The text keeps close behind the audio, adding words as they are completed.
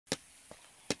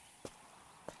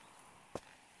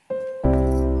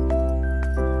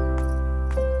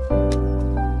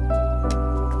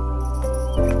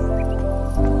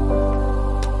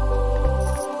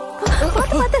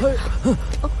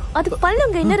அது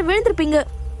பள்ளங்க, இன்னொரு விழுந்திருப்பீங்க.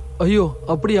 ஐயோ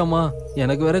அப்படியாம்மா,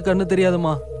 எனக்கு வேற கண்ணு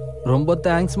தெரியாதுமா. ரொம்ப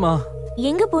தேங்க்ஸ்மா.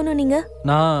 எங்க போகணும் நீங்க?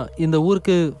 நான் இந்த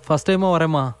ஊருக்கு ஃபர்ஸ்ட் டைமா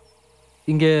வரேம்மா.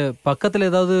 இங்க பக்கத்துல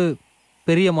ஏதாவது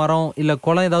பெரிய மரம் இல்ல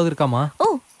குளம் ஏதாவது இருக்காமா? ஓ,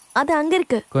 அது அங்க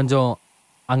இருக்கு. கொஞ்சம்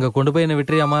அங்க கொண்டு போய் என்ன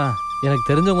விட்டுறியாமா? எனக்கு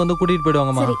தெரிஞ்சவங்க வந்து கூட்டிட்டு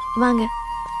போயிடுவாங்கம்மா. சரி வாங்க.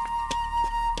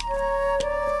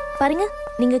 பாருங்க,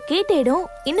 நீங்க கேட்ட இடம்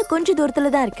இன்னும் கொஞ்சம்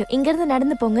தூரத்துல தான் இருக்கு. இங்க இருந்து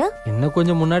நடந்து போங்க. இன்னும்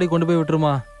கொஞ்சம் முன்னாடி கொண்டு போய்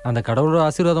விட்டுருமா. அந்த கடவுளோட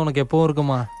ஆசீர்வாதம் உனக்கு எப்பவும்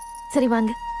இருக்குமா. சரி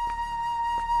வாங்க.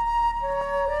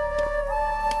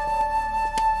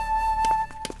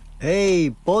 ஏய்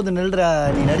போதும் நில்றா,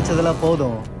 நீ நடிச்சதெல்லாம்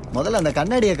போதும். முதல்ல அந்த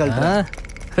கண்ணாடியை கழட்டு.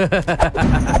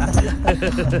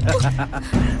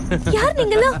 யார்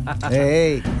நீங்களா?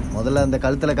 ஏய் முதல்ல அந்த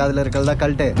கழுத்துல காதுல இருக்கறதா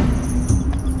கழட்டு.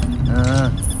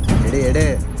 எடு எடு.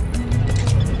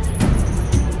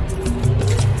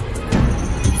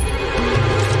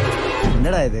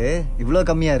 என்னடா இது இவ்வளவு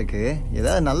கம்மியா இருக்கு?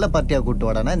 ஏதாவது நல்ல பார்ட்டியா கூட்டு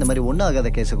வாடானா இந்த மாதிரி ஒன்னும்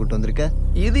ஆகாத கேஸை கூட்டு வந்திருக்க.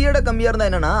 இது இடம் கம்மியா இருந்தா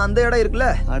என்னன்னா அந்த இடம் இருக்குல்ல.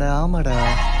 அட ஆமாடா.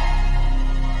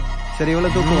 சரி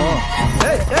இவ்வளவு தூக்குவோம்.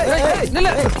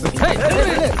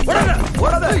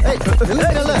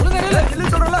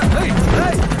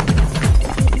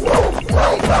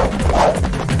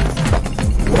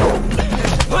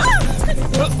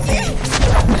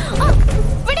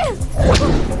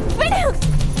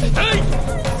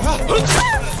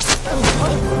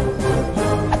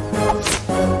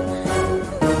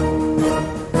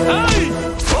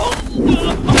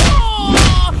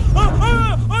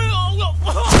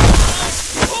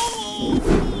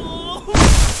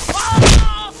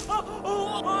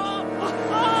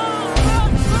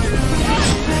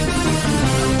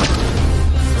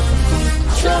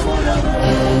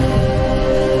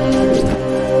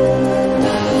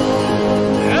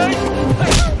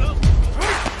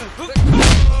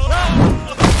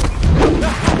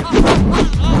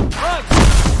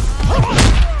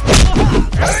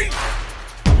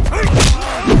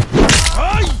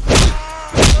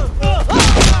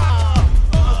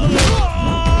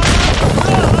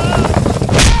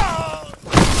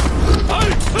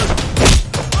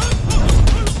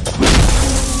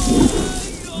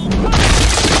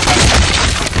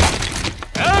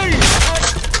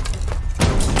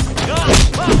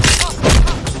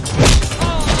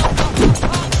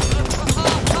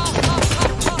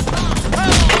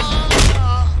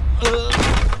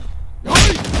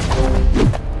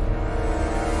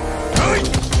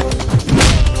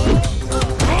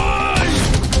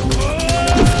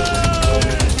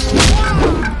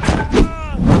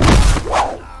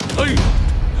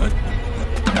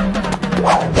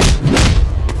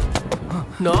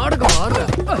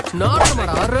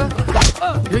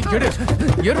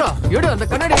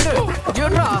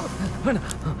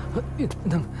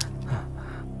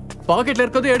 பாக்கெட்ல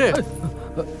இருக்கிறது எடு.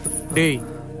 டேய்,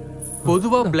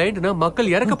 பொதுவா பிளைண்ட்னா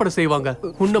மக்கள் இறக்கப்பட செய்வாங்க.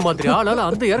 உன்ன மாதிரி ஆளால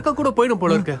அந்த இறக்க கூட போயிடும்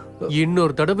போல இருக்கு.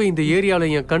 இன்னொரு தடவை இந்த ஏரியால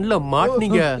என் கண்ணுல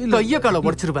மாட்டினீங்க, கைய கால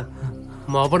உடைச்சிருவேன்.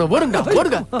 அவனை ஓடுங்க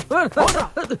ஓடுங்க.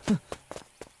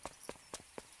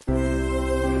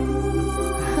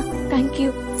 Thank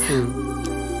you.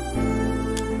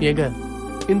 ஏங்க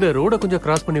இந்த ரோட கொஞ்சம்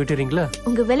கிராஸ் பண்ணி விட்டுறீங்களா?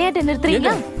 உங்க விளையாட்டை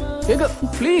நிறுத்துறீங்களா? ஏங்க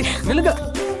ப்ளீஸ் நில்லுங்க.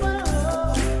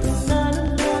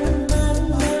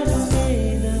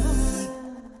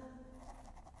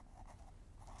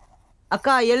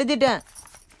 அக்கா எழுதிட்டேன்.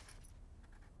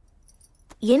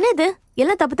 என்னது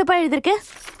எல்லாம் தப்பு தப்பா எழுதிருக்க?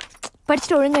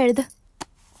 படிச்சுட்டு ஒழுங்கா எழுது.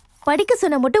 படிக்க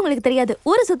சொன்னா மட்டும் உங்களுக்கு தெரியாது,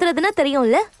 ஊரை சுத்துறதுன்னா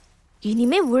தெரியும்ல.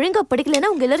 இனிமே ஒழுங்கா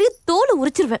படிக்கலன்னா உங்க எல்லாரையும் தோலை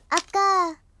உரிச்சிருவேன். அக்கா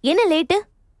என்ன லேட்டு?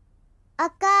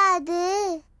 அக்கா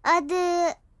அது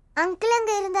அங்கிள்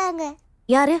அங்க இருந்தாங்க.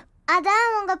 யாரு? அதான்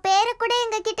உங்க பேரை கூட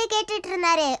எங்க கிட்ட கேட்டுட்டு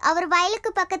இருந்தாரு. அவர்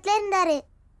வயலுக்கு பக்கத்துல இருந்தாரு.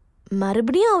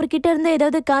 மறுபடியும் அவர்கிட்ட இருந்து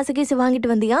ஏதாவது காசு கேசு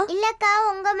வாங்கிட்டு வந்தியா? இல்லக்கா,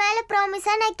 உங்க மேல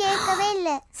ப்ராமிஸா நான் கேட்கவே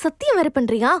இல்ல. சத்தியம் வேற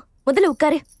பண்றியா? முதல்ல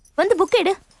உட்காரு, வந்து புக்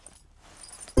எடு.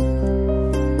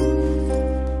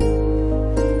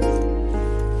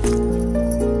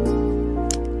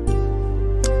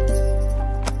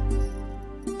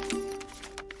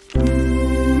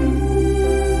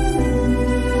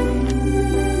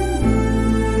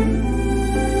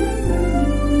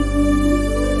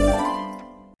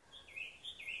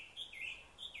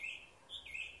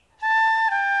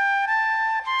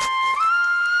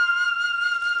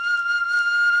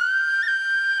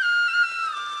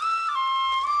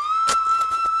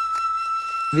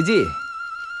 விஜி,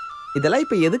 இதெல்லாம்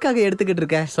இப்ப எதுக்காக எடுத்துக்கிட்டு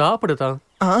இருக்க? சாப்பிடுதான்.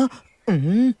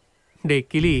 டேய்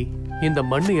கிளி, இந்த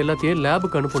மண்ணு எல்லாத்தையும்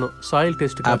லேபுக்கு அனுப்பணும் சாயில்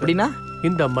டெஸ்ட். அப்படின்னா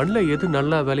இந்த மண்ணில் எது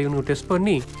நல்லா விளையும்னு டெஸ்ட்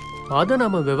பண்ணி அதை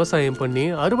நாம விவசாயம் பண்ணி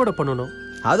அறுவடை பண்ணணும்.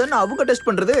 அதென்ன அவங்க டெஸ்ட்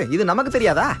பண்றது? இது நமக்கு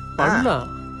தெரியாதா? பண்ணலாம்.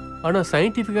 ஆனா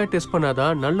சயின்டிபிக்கா டெஸ்ட்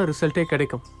பண்ணாதான் நல்ல ரிசல்ட்டே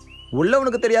கிடைக்கும்.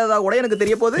 உள்ளவனுக்கு தெரியாததா கூட எனக்கு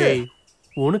தெரிய போகுது.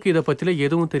 உனக்கு இத பத்தில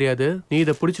எதுவும் தெரியாது. நீ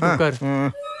இத புடிச்சிட்டு உட்கார்.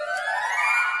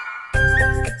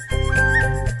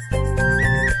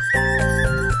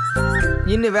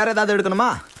 இன்னும் வேற ஏதாவது எடுக்கணுமா?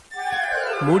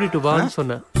 மூடிட்டு வான்னு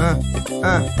சொன்னேன்.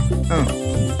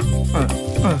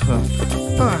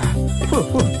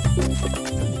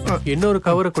 இன்னொரு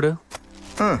கவரை கொடு.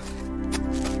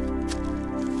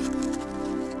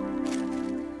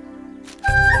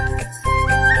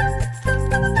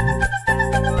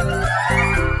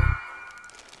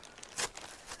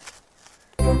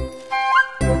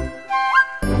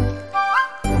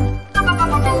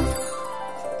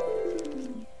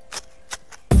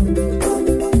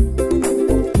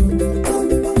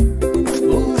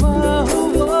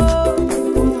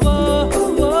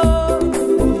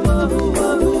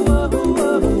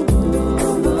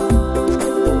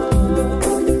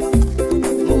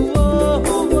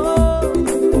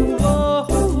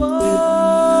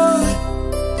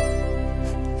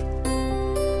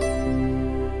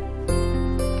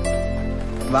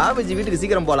 பாபுஜி வீட்டுக்கு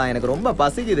சீக்கிரம் போலாம், எனக்கு ரொம்ப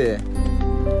பசிக்குது.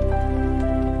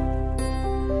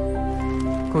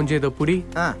 கொஞ்சம் இத புடி.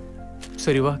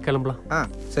 சரி வா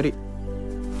கிளம்பலாம். சரி.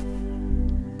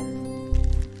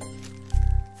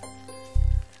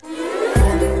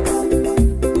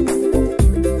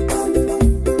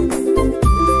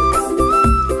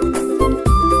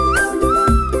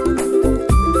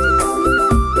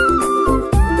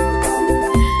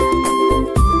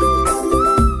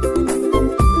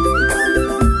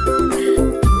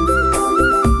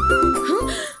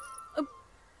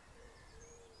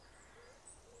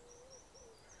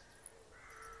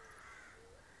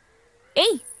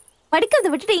 படிக்கிறத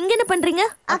விட்டுட்டு இங்க என்ன பண்றீங்க?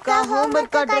 அக்கா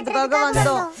ஹோம்வொர்க் காட்டுறதுக்காக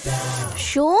வந்தோம்.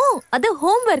 ஷோ, அது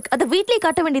ஹோம்வொர்க். அத வீட்லயே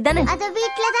காட்ட வேண்டியதானே? அத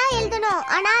வீட்ல தான் எழுதணும்.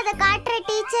 ஆனா அத காட்ற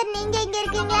டீச்சர் நீங்க எங்க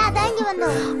இருக்கீங்க? அதான் இங்க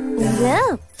வந்தோம்.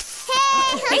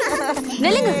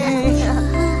 நில்லுங்க.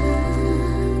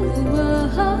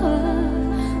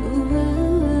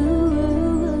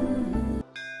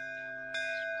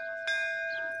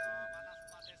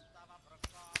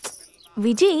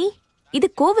 விஜய், இது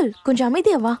கோவில், கொஞ்சம்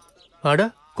அமைதியா வா. அட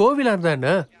கோவிலா இருந்தா என்ன?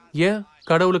 ஏன்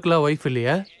கடவுளுக்குலாம் வைஃப்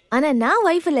இல்லையா? ஆனா நான்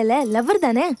வைஃப் இல்லல, லவர்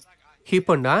தானே.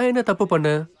 இப்ப நான் என்ன தப்பு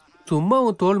பண்ணேன்? சும்மா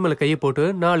உன் தோள் மேல கையை போட்டு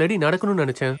 4 அடி நடக்கணும்னு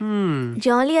நினைச்சேன்.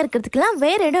 ஜாலியா இருக்கிறதுக்குலாம்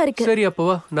வேற இடம் இருக்கு. சரி அப்ப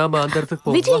வா, நாம அந்த இடத்துக்கு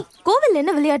போவோம். விஜய், கோவில்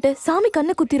என்ன விளையாட்டு? சாமி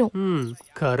கண்ணு குத்திரும்.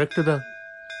 கரெக்ட் தான்.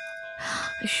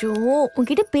 ஷோ,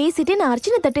 உன்கிட்ட பேசிட்டு நான்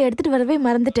அர்ச்சனை தட்டை எடுத்துட்டு வரவே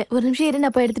மறந்துட்டேன். ஒரு நிமிஷம் இரு,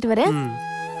 நான் போய் எடுத்துட்டு வரேன்.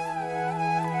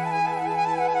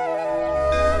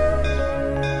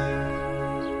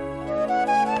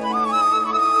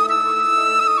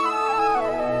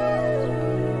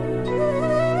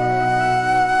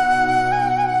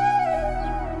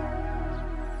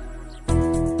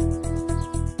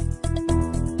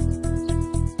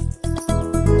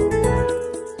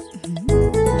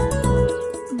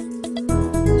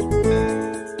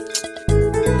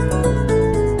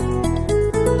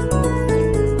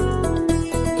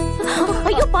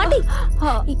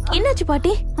 என்னாச்சு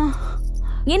பாட்டி?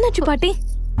 என்னாச்சு பாட்டி?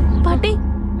 பாட்டி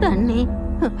தண்ணி.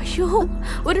 ஐயோ,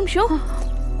 ஒரு நிமிஷம்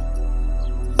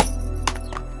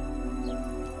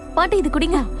பாட்டி, இது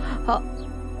குடிங்க.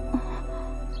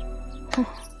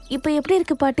 இப்ப எப்படி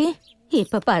இருக்கு பாட்டி?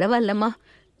 இப்ப பரவாயில்லம்மா.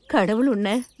 கடவுள்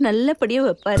உன்னை நல்லபடியா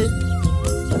வைப்பாரு.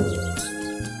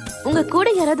 உங்க கூட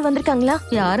யாராவது வந்திருக்காங்களா?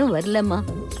 யாரும் வரலம்மா.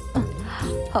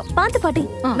 பாத்து பாட்டி,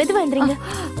 மெதுவா எந்திரீங்க.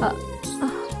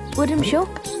 ஒரு நிமிஷம்.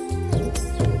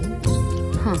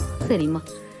 சரிம்மா,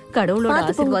 கடவுளோட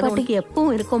ஆசீர்வாதம் உனக்கு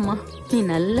எப்பவும் இருக்கும்மா. நீ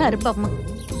நல்லா இருப்பம்மா.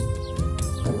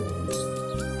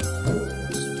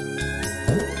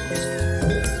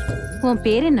 உன்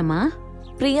பேர் என்னம்மா?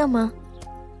 பிரியாமா.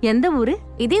 எந்த ஊரு?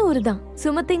 இதே ஊரு தான்,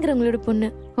 சுமதிங்கிறவங்களோட பொண்ணு.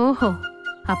 ஓஹோ,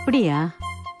 அப்படியா?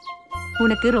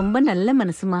 உனக்கு ரொம்ப நல்ல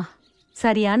மனசுமா.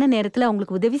 சரியான நேரத்துல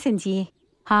அவங்களுக்கு உதவி செஞ்சியே.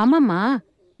 ஆமாம்மா,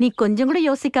 நீ கொஞ்சம் கூட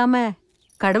யோசிக்காம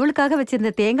கடவுளுக்காக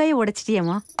வச்சிருந்த தேங்காயை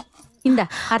உடைச்சிட்டியம்மா. இந்த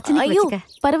அர்ச்சனை. ஐயோ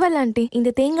பரவாயில்ல ஆண்டி, இந்த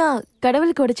தேங்காய்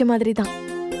கடவுளுக்கு உடைச்ச மாதிரி தான்.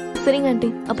 சரிங்க ஆண்டி,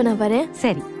 அப்ப நான் வரேன்.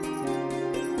 சரி.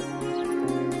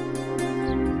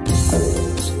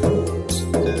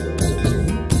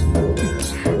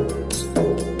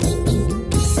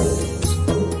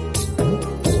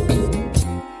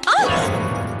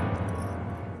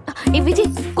 விஜய்,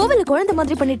 கோவிலுக்கு குழந்தை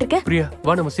மாதிரி பண்ணிட்டு இருக்க. பிரியா,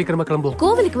 வா நம்ம சீக்கிரமா கிளம்புவோம்.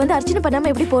 கோவிலுக்கு வந்து அர்ச்சனை பண்ணாம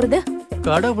எப்படி போறது?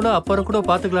 கடவுள அப்புறம் கூட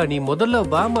பாத்துக்கலாம். நீ முதல்ல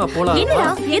வாமா போலாம். என்னடா,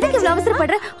 எதுக்கு இவ்வளவு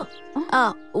அவசரப்படுற?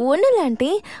 ஒண்ணு இல்ல ஆண்டி,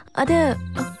 அது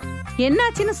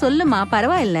என்னாச்சுன்னு சொல்லுமா.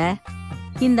 பரவாயில்ல.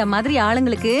 இந்த மாதிரி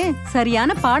ஆளுங்களுக்கு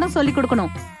சரியான பாடம் சொல்லி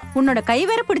கொடுக்கணும். உன்னோட கை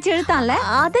வேற பிடிச்சு இழுத்தான்ல.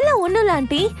 அதெல்லாம் ஒண்ணும் இல்ல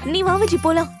ஆண்டி, நீ வா விஜய்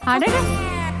போலாம். அடட,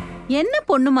 என்ன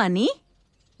பொண்ணுமா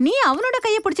நீ அவனோட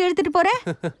கைய பிடிச்சு எடுத்துட்டு போற?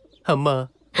 அம்மா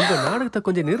உங்க நாடகத்தை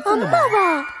கொஞ்சம் நிறுத்துங்கம்மா.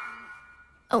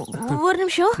 ஒரு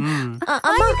நிமிஷம்.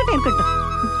 இருக்கட்டும்.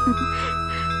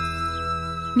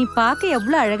 நீ பார்க்க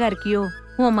எவ்வளவு அழகா இருக்கியோ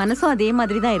உன் மனசும் அதே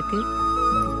மாதிரி தான் இருக்கு.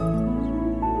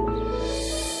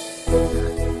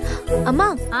 அம்மா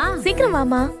சீக்கிரம்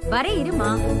வாமா. வரே இருமா.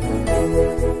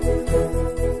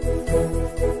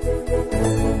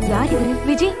 யார் இவரு?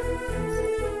 விஜய்,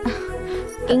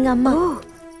 எங்க அம்மா.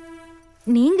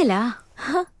 நீங்களா?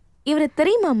 இவரை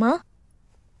தெரியுமாமா?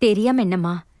 தெரியாம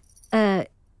என்னம்மா,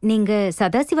 நீங்க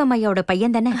சதாசிவம் ஐயாவோட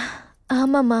பையன் தானே?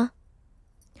 ஆமாம்மா,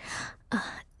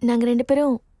 நாங்க 2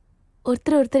 பேரும்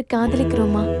ஒருத்தர்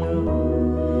காதலிக்கிறோமா.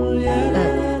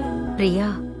 பிரியா,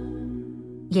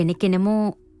 எனக்கு என்னமோ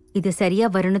இது சரியா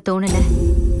வரும்னு தோணல.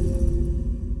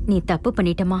 நீ தப்பு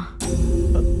பண்ணிட்டமா.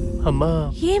 அம்மா.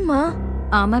 ஏமா?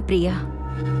 ஆமா பிரியா,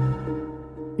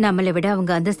 நம்மளை விட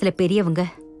அவங்க அந்தஸ்துல பெரியவங்க.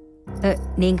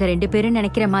 நீங்க 2 பேரும்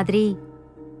நினைக்கிற மாதிரி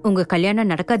உங்க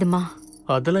கல்யாணம் நடக்காதுமா.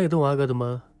 அதெல்லாம் எதுவும் ஆகாதுமா,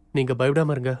 நீங்க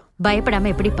பயப்படாம இருங்க. பயப்படாம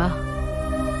எப்படிப்பா?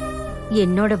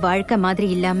 என்னோட வாழ்க்கை மாதிரி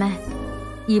இல்லாம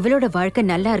இவளோட வாழ்க்கை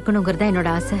நல்லா இருக்கணுங்கிறதா என்னோட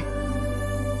ஆசை.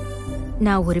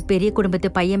 நான் ஒரு பெரிய குடும்பத்து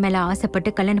பையன் மேல ஆசைப்பட்டு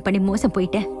கல்யாணம் பண்ணி மோசம்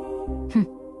போயிட்டேன்.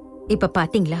 இப்ப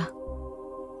பாத்தீங்களா,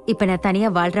 இப்ப நான் தனியா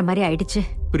வாழ்ற மாதிரி ஆயிடுச்சு.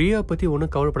 பிரியா பத்தி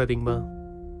ஒன்னும் கவலைப்படாதீங்கம்மா.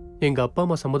 எங்க அப்பா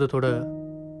அம்மா சம்மதத்தோட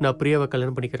நான் பிரியாவை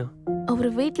கல்யாணம் பண்ணிக்கிறேன். அவர்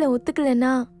வீட்டுல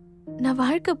ஒத்துக்கலன்னா நான்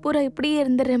வாழ்க்கை பூரா இப்படியே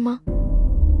இருந்துடுறேம்மா.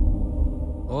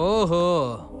 ஓஹோ,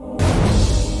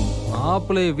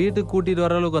 மாப்பிள்ளை வீட்டுக்கு கூட்டிட்டு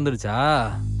வர அளவுக்கு வந்துடுச்சா?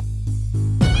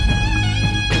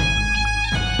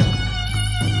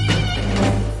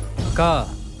 அக்கா,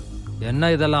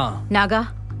 என்ன இதெல்லாம்? நாகா,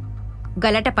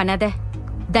 கலாட்டா பண்ணாத,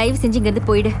 தயவு செஞ்சு இங்கிருந்து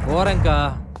போயிடு. போறேன்க்கா.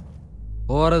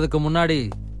 போறதுக்கு முன்னாடி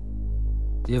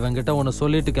இவங்கிட்ட ஒன்னு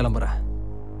சொல்லிட்டு கிளம்புறேன்.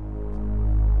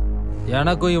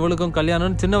 எனக்கும் இவளுக்கும்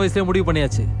கல்யாணம் சின்ன வயசுலயே முடிவு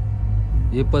பண்ணியாச்சு.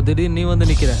 இப்ப திடீர்னு நீ வந்து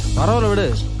நிக்கிற. பரவாயில்ல விடு,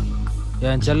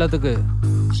 என் செல்லத்துக்கு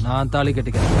நான் தாலி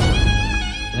கட்டிக்கிறேன்.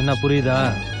 என்ன புரியுதா?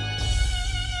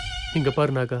 இங்க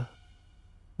பாரு நாகா,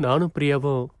 நானும்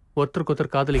பிரியாவும்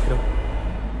ஒருத்தருக்கு காதலிக்கிறோம்.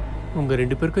 உங்க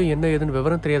 2 பேருக்கும் என்ன ஏதுன்னு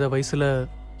விவரம் தெரியாத வயசுல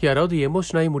யாராவது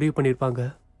எமோஷன் ஆகி முடிவு பண்ணிருப்பாங்க.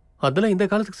 அதெல்லாம் இந்த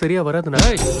காலத்துக்கு சரியா வராதுண்ணா.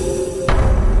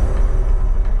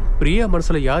 பிரியா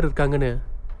மனசுல யார் இருக்காங்கன்னு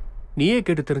நீயே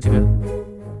கேட்டு தெரிஞ்சுக்க.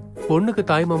 பொண்ணுக்கு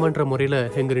தாய்மாமன்ற முறையில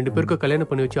எங்க 2 பேருக்கும் கல்யாணம்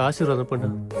பண்ணி வச்சு ஆசீர்வாதம் பண்ண.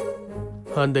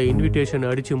 அந்த இன்விடேஷன்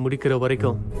அடிச்சு முடிக்கிற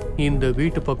வரைக்கும் இந்த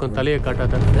வீட்டு பக்கம் தலையை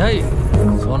காட்டாத.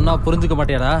 சொன்னா புரிஞ்சுக்க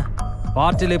மாட்டியாடா?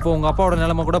 பார்ட்டில இப்போ உங்க அப்பாவோட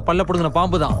நிலைமை கூட பல்ல புடுங்கின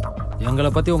பாம்பு தான். எங்களை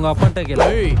பத்தி உங்க அப்பாட்ட கேளு.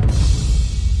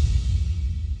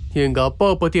 எங்க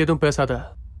அப்பாவை பத்தி எதுவும் பேசாத.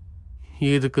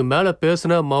 இதுக்கு மேல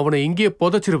பேசினா அவனை இங்கேயே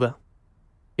புதைச்சிருவேன்.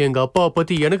 எங்க அப்பாவை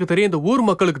பத்தி எனக்கு தெரியும், இந்த ஊர்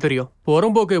மக்களுக்கு தெரியும்.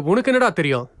 புறம்போக்கு உனக்கு என்னடா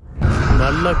தெரியும்?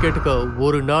 நல்லா கேட்டுக்க,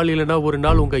 ஒரு நாள் இல்லைன்னா ஒரு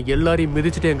நாள் உங்க எல்லாரையும்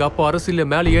மிதிச்சுட்டு எங்க அப்பா அரசியல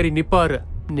மேல ஏறி நிப்பாரு.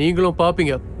 நீங்களும்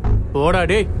பாப்பீங்க. போடா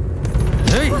டேய்.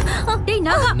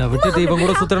 நான் விட்டுட்டு இவன்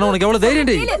கூட சுத்துறேன்னா உனக்கு எவ்வளவு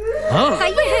தைரியம்?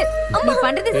 நீ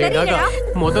பண்றது சரியில்லைடா.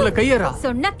 முதல்ல கையறா.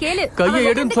 சொன்னா கேளு. கையை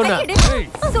எடுன்னு சொன்ன.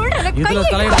 சொல்றல இதுல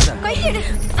தலையிடாத. கையெடு.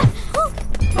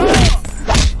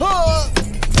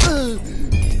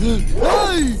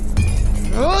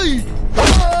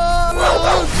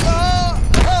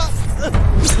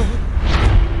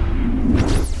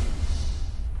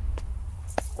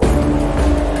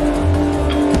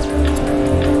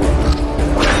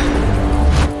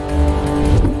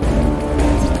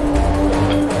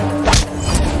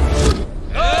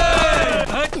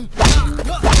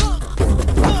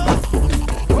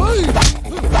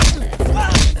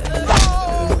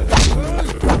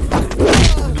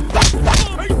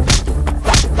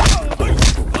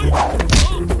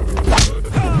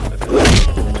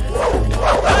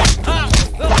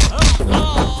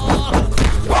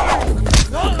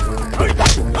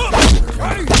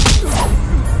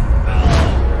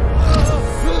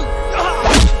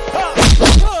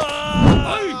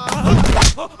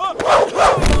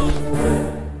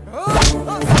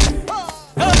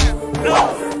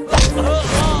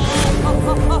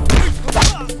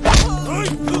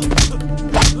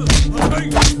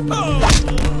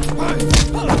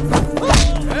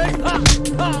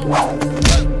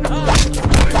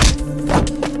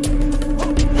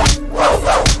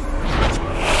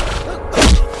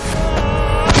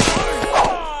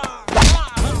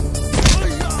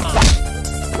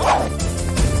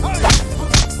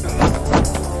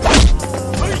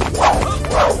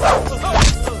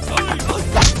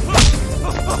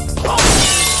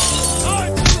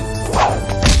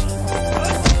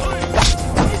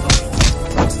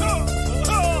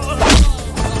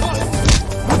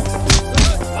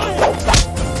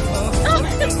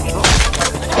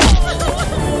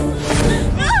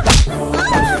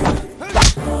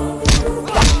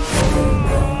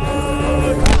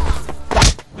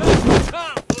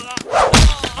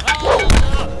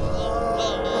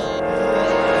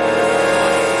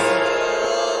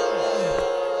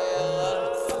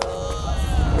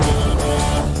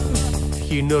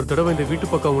 இன்னொரு தடவை இந்த வீட்டு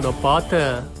பக்கம் உன்னை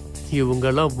பார்த்தேன்,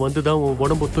 இவங்கெல்லாம் வந்துதான் உன்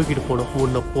உடம்பு தூக்கிட்டு போனோம்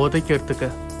உன்னை புதைக்கிறதுக்கு.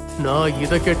 நான்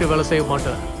இதை கேட்டு வேலை செய்ய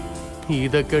மாட்டேன்,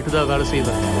 இதை கேட்டுதான் வேலை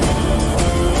செய்வேன்.